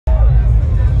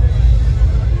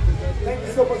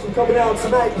for coming out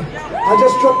tonight. I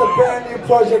just dropped a brand new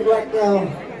project right now.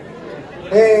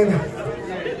 And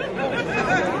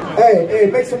hey,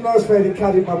 make some noise for Eddie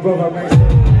Kadi, my brother, man.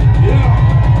 Yeah.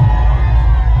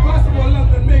 First of all,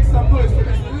 London, make some noise for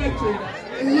this legend.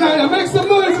 Yeah, make some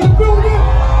noise in the building.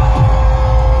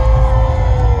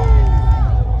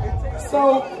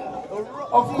 So,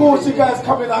 of course, you guys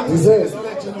coming out to see this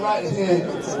legend right here.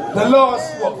 The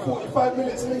last, what, 45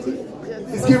 minutes maybe?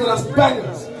 He's giving us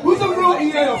bangers. Who's a real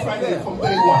EA fan here from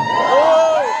day one?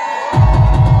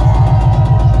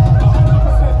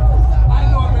 I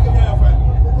know I'm an EA fan.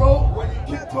 Bro, when you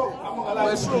kicked off, I'm not gonna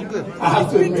lie to you. I have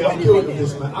to admit, I'm guilty of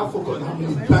this, man. I've forgotten how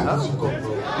many bangers you got,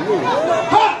 bro.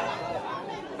 Ha!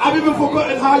 I've even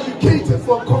forgotten how you catered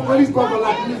for a Congolese brother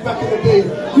like me back in the day.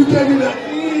 You gave me that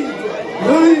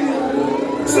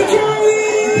security!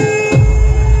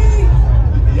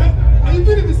 Yeah, and you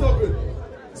did it so good.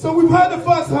 So we've had the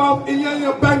first half in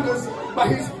Yanya Bangers, but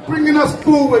he's bringing us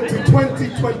forward to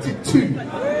 2022. Now,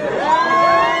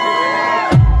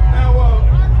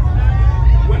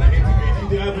 when I interviewed you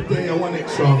the other day on One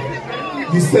Extra,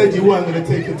 you said you weren't going to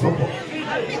take your top off.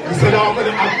 You said, oh,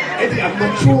 Eddie, I've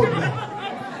matured now.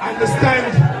 I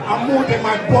understand I'm more than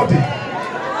my body.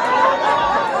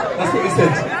 That's what he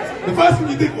said. The first thing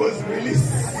you did was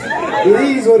release.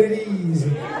 It is what it is.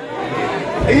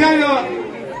 Yeah,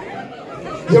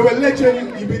 you're a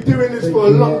legend. You've been doing this for a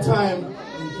long time.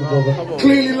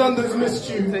 Clearly, London's missed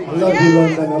you. I love you,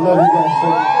 London. I love you guys.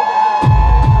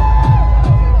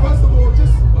 First of all,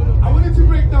 I wanted to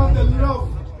break down the love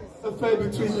affair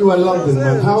between you and London,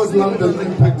 man. How has London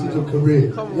impacted your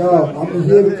career? Yo, I'm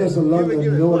here because of London.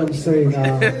 You know what I'm saying?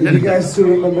 If you guys still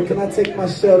remember, can I take my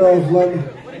shirt off, London?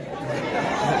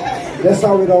 That's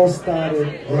how it all started.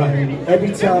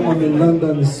 Every time I'm in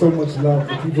London, there's so much love.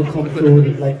 The people come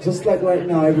through. Like just like right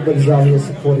now, everybody's out here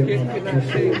supporting me. I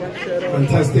appreciate it.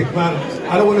 Fantastic, man.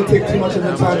 I don't want to take too much of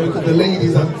your time because the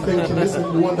ladies are thinking,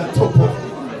 listen, we want that top off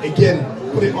again.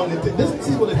 Put it on the thing. Let's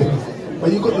see what they think.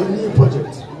 But you got the new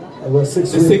project. The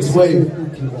six way.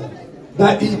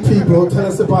 That EP, bro. Tell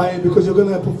us about it because you're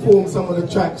gonna perform some of the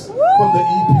tracks from the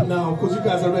EP now. Because you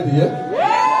guys are ready, yeah?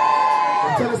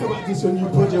 Tell us about this, your new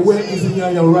project. Where is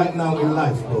Yanya right now in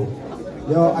life, bro?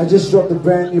 Yo, I just dropped a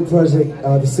brand new project,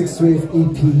 the 6-Wave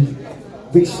EP.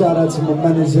 Big shout out to my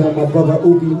manager, my brother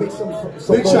Ubi. Make some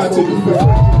big shout out to Ubi.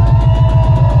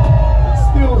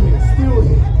 Still here.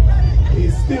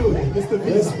 He's still here. Mr. V.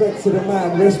 Respect to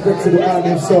the man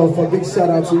himself. A big shout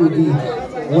out to Ubi.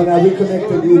 When I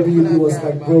reconnected with Ubi, was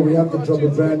like, bro, we have to drop a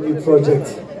brand new project.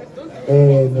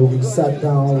 And we sat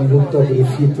down, we hooked up with a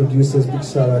few producers. Big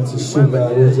shout out to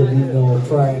Sugar, Rosalino,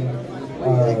 Prime,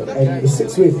 and the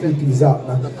 6-Wave EP is out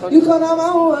now. You can have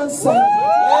my one side.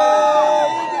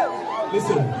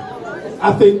 Listen,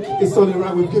 I think it's only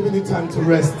right. We've given you time to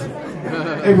rest.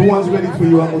 Everyone's ready for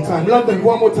you one more time. London,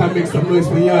 one more time, make some noise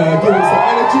for you. Give us some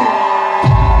energy.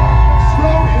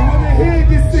 Bro, you want to hear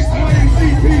this 6-Wave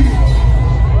EP?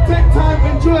 Take time,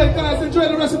 enjoy it, guys. Enjoy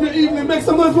the rest of your evening. Make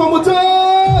some noise one more time.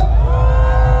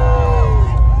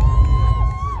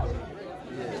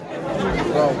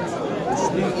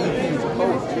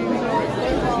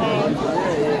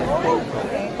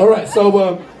 Alright, so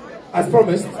as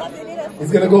promised,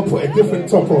 he's gonna go put a different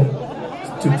top on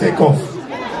to take off.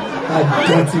 That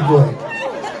dirty boy.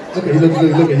 Look at him,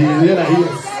 look at him. Yeah, he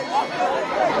is.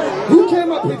 Who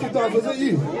came up with you, dance? Was it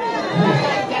you?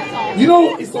 You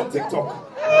know it's on TikTok.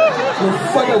 Your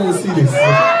father will see this.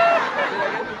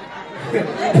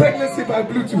 Pregnancy by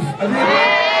Bluetooth.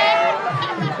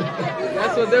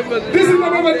 That's what they're doing. This is my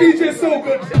brother DJ So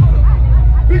Good.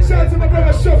 Big shout out to my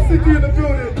brother Shop City in the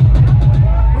building.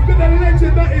 We've got a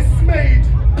legend that is made.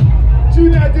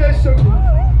 Junior Adele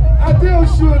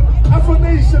Shun, Afro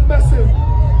Nation massive.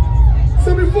 So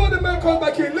before the man comes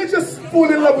back in, let's just fall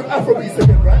in love with Afrobeats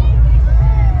again, right?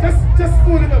 Just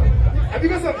fall in love. Have you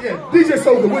got something? Yeah. DJ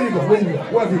So Good, what you got? What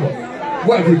have you got?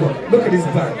 What have you got? Look at this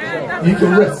bag. You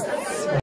can rest.